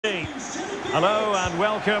Hello and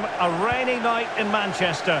welcome. A rainy night in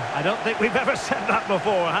Manchester. I don't think we've ever said that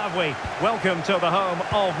before, have we? Welcome to the home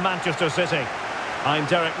of Manchester City. I'm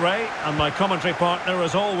Derek Ray and my commentary partner,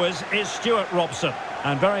 as always, is Stuart Robson.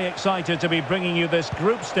 I'm very excited to be bringing you this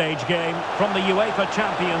group stage game from the UEFA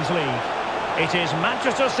Champions League. It is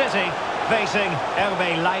Manchester City facing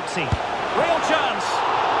RB Leipzig. Real chance!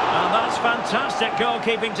 And that's fantastic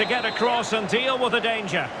goalkeeping to get across and deal with the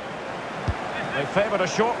danger. They favoured a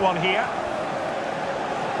short one here.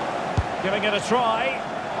 Giving it a try.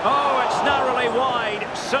 Oh, it's narrowly wide.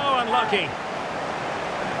 So unlucky.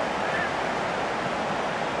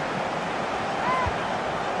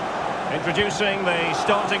 Introducing the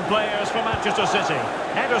starting players for Manchester City.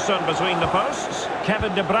 Ederson between the posts.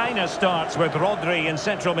 Kevin De Bruyne starts with Rodri in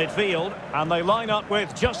central midfield. And they line up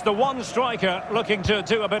with just the one striker looking to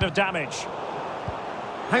do a bit of damage.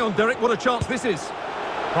 Hang on, Derek, what a chance this is.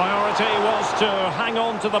 Priority was to hang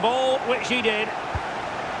on to the ball, which he did.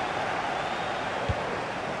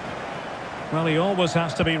 Well, he always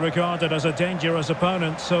has to be regarded as a dangerous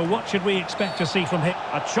opponent, so what should we expect to see from him?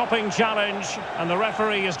 A chopping challenge, and the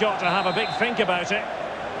referee has got to have a big think about it.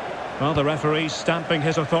 Well, the referee's stamping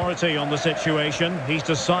his authority on the situation. He's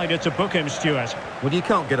decided to book him, Stuart. Well, you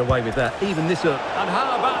can't get away with that, even this early. And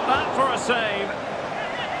how about that for a save?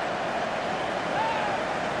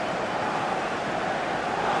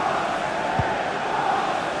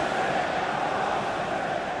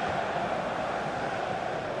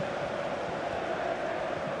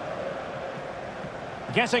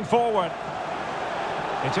 Getting forward.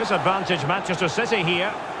 It is advantage Manchester City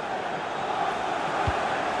here.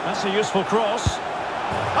 That's a useful cross.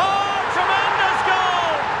 Oh, tremendous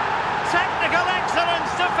goal! Technical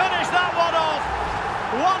excellence to finish that one off.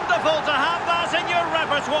 Wonderful to have that in your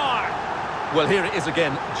repertoire. Well, here it is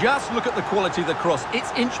again. Just look at the quality of the cross.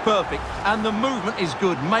 It's inch perfect, and the movement is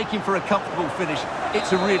good, making for a comfortable finish.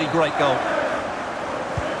 It's a really great goal.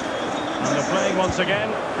 And they're playing once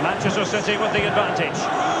again. Manchester City with the advantage.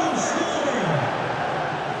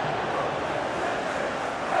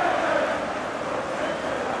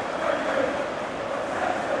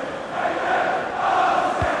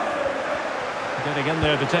 Getting in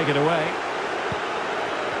there to take it away.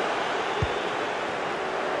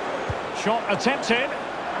 Shot attempted.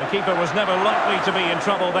 The keeper was never likely to be in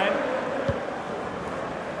trouble then.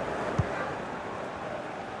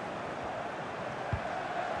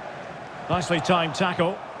 Nicely timed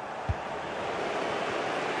tackle.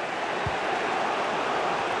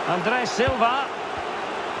 Andres Silva.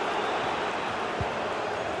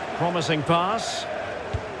 Promising pass.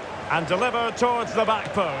 And delivered towards the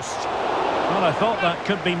back post. Well, I thought that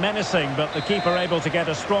could be menacing, but the keeper able to get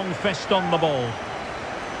a strong fist on the ball.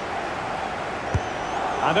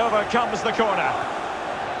 And over comes the corner.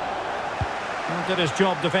 Well, did his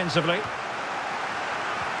job defensively.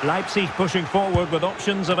 Leipzig pushing forward with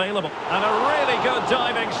options available. And a really good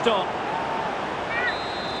diving stop.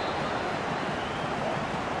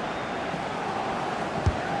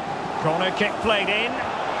 Corner kick played in.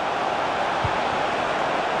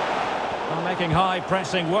 Well, making high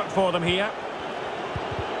pressing work for them here.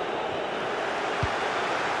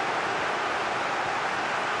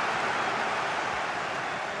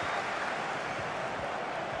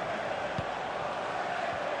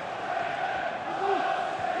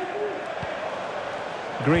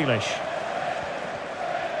 Grealish.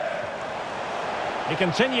 He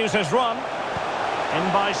continues his run.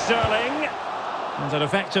 In by Sterling. And an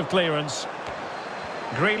effective clearance.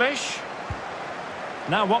 Grealish.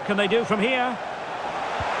 Now what can they do from here?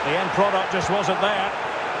 The end product just wasn't there.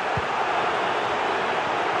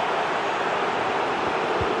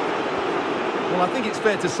 Well, I think it's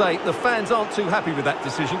fair to say the fans aren't too happy with that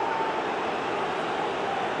decision.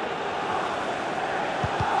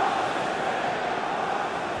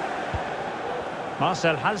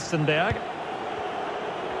 Marcel Halstenberg.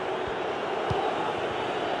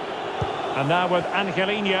 And now with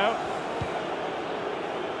Angelino.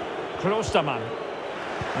 Klostermann.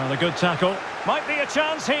 And a good tackle. Might be a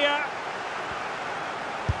chance here.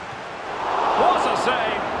 What a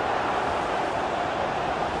save.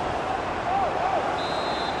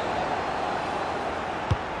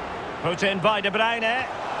 Put in by De Bruyne.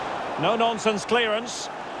 No-nonsense clearance.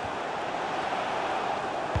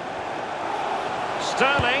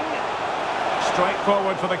 Sterling. Straight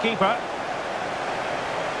forward for the keeper.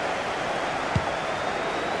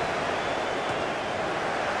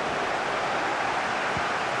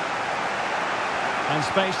 And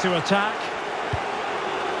space to attack.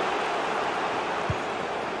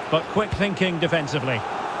 But quick thinking defensively.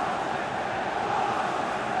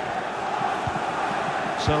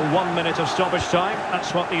 So 1 minute of stoppage time,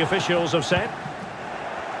 that's what the officials have said.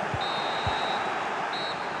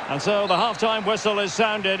 And so the half-time whistle is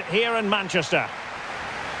sounded here in Manchester.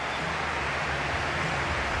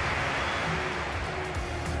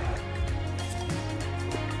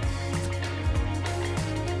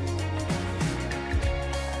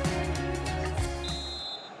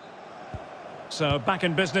 So back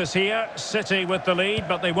in business here, City with the lead,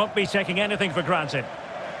 but they won't be taking anything for granted.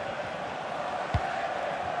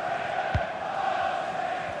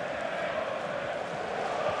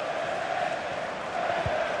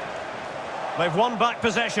 They've won back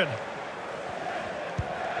possession.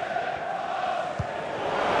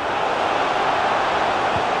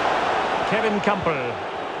 Kevin Campbell.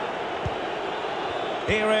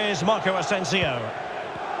 Here is Marco Asensio.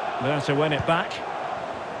 There to win it back.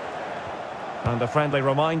 And a friendly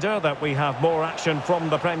reminder that we have more action from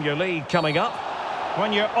the Premier League coming up.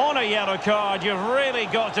 When you're on a yellow card, you've really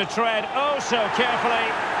got to tread oh so carefully.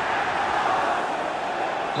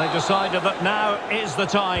 They decided that now is the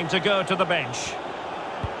time to go to the bench.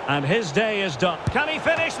 And his day is done. Can he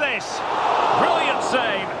finish this? Brilliant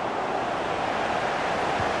save.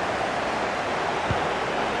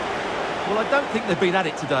 Well, I don't think they've been at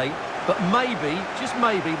it today, but maybe, just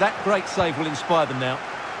maybe, that great save will inspire them now.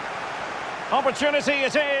 Opportunity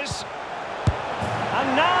it is. And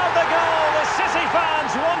now the goal the City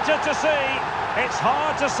fans wanted to see. It's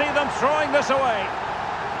hard to see them throwing this away.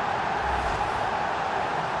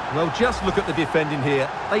 Well, just look at the defending here.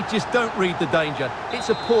 They just don't read the danger. It's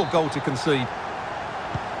a poor goal to concede.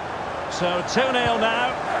 So 2-0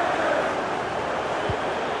 now.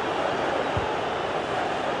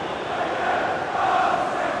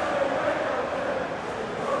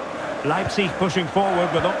 Leipzig pushing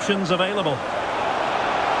forward with options available.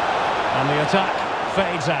 And the attack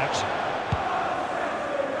fades out.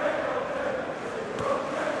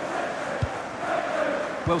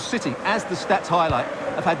 Well, City, as the stats highlight,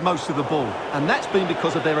 have had most of the ball. And that's been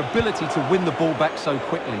because of their ability to win the ball back so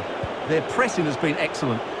quickly. Their pressing has been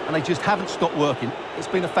excellent, and they just haven't stopped working. It's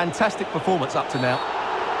been a fantastic performance up to now.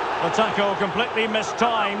 The tackle completely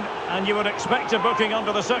mistimed, and you would expect a booking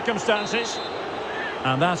under the circumstances.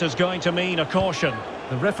 And that is going to mean a caution.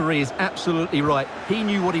 The referee is absolutely right. He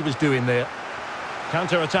knew what he was doing there.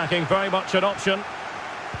 Counter-attacking, very much an option.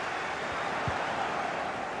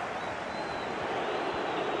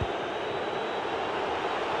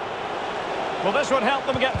 Well, this would help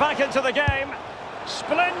them get back into the game.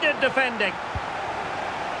 Splendid defending.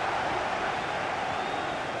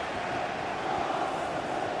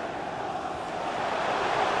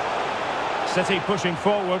 City pushing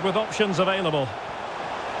forward with options available.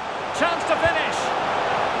 Chance to finish.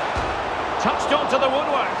 Touched onto the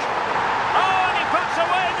woodwork. Oh, and he puts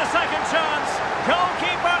away the second chance.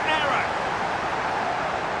 Goalkeeper error.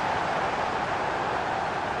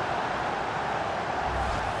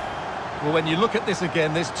 Well, when you look at this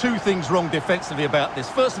again, there's two things wrong defensively about this.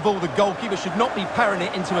 First of all, the goalkeeper should not be parrying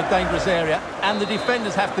it into a dangerous area, and the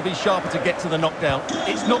defenders have to be sharper to get to the knockdown.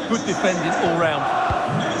 It's not good defending all round.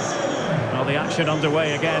 Well, the action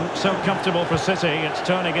underway again. So comfortable for City, it's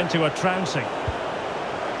turning into a trouncing.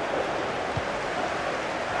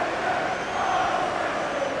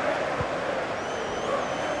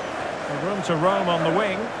 Room to roam on the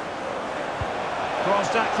wing.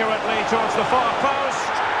 Crossed accurately towards the far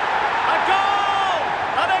post. A goal!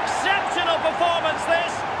 An exceptional performance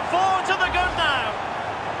this. 4 to the good now.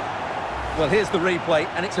 Well, here's the replay,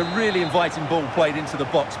 and it's a really inviting ball played into the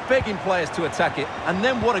box, begging players to attack it. And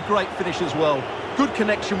then what a great finish as well. Good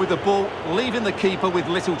connection with the ball, leaving the keeper with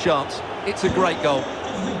little chance. It's a great goal.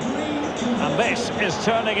 And this is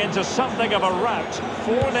turning into something of a rout.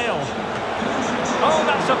 4-0. Oh,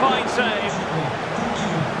 that's a fine save.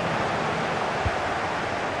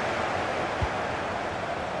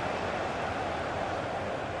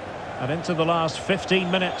 And into the last 15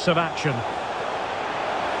 minutes of action.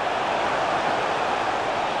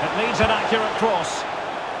 It needs an accurate cross.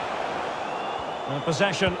 And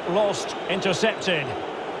possession lost, intercepted.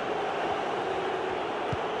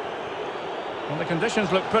 And the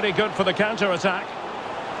conditions look pretty good for the counter-attack.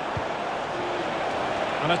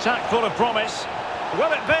 An attack full of promise.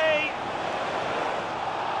 Will it be?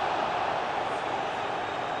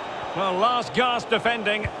 Well, last gasp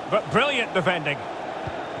defending, but brilliant defending.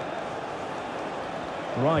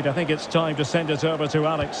 Right, I think it's time to send it over to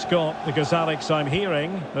Alex Scott, because, Alex, I'm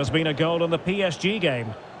hearing there's been a goal in the PSG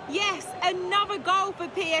game. Yes, another goal for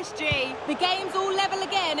PSG. The game's all level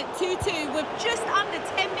again at 2-2 with just under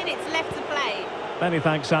 10 minutes left to play. Many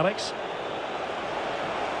thanks, Alex.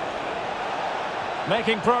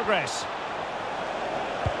 Making progress.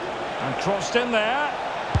 And crossed in there.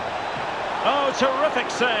 Oh, terrific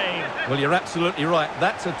save. Well, you're absolutely right.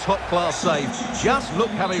 That's a top-class save. Just look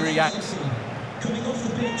how he reacts. Coming off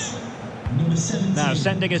the pitch, number 17. Now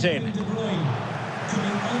sending it in. Coming onto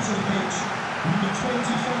the pitch, number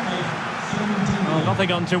 25. Oh,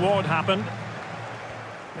 nothing untoward happened.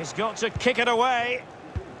 He's got to kick it away.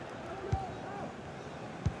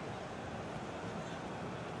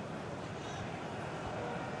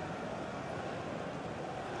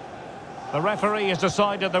 The referee has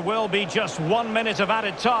decided there will be just 1 minute of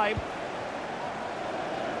added time.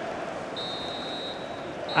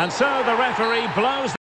 And so the referee blows